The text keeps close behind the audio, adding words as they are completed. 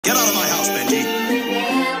Get out of my house, Benji.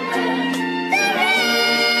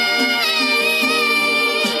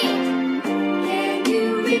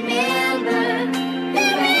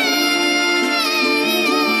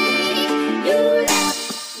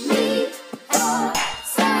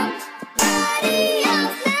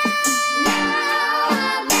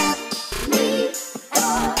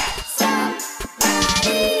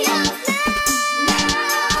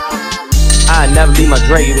 I never leave my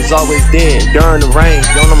Dre, it was always dead during the rain.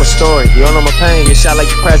 You don't know my story, you don't know my pain. Get shot like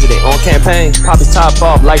the president on campaign. Pop his top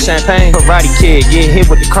off like champagne. Karate kid, get hit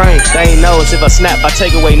with the crane. They ain't know us if I snap, I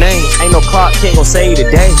take away names. Ain't no clock, can't gon' save the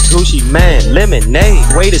day. Gucci man, lemonade,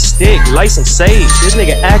 way to stick, light some sage. This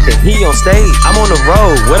nigga acting, he on stage. I'm on the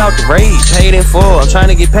road without the rage. Paid in full, I'm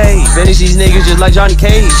trying to get paid. Finish these niggas just like Johnny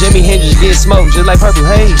Cage. Jimi Hendrix get smoked just like Purple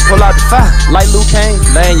Haze. Pull out the fire like Luke Kane.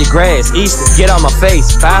 Lay in your grass, Easter, get out my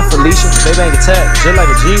face. Bye Felicia, baby ain't attack, just like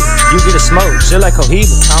a Jesus. You get a smoke, just like Cohiba.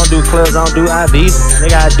 I don't do clubs, I don't do IVs.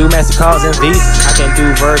 Nigga, I do MasterCards and Visas. I can't do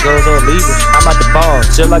Virgos or Libras. I'm at the ball,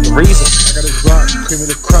 just like a reason. I got a drop, cream of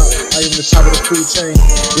the crop. I am the top of the food chain.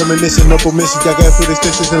 Reminiscing, no permission. I got food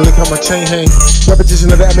extensions and look how my chain hang. Repetition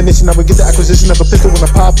of the ammunition, I would get the acquisition of a pistol when I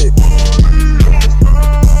pop it.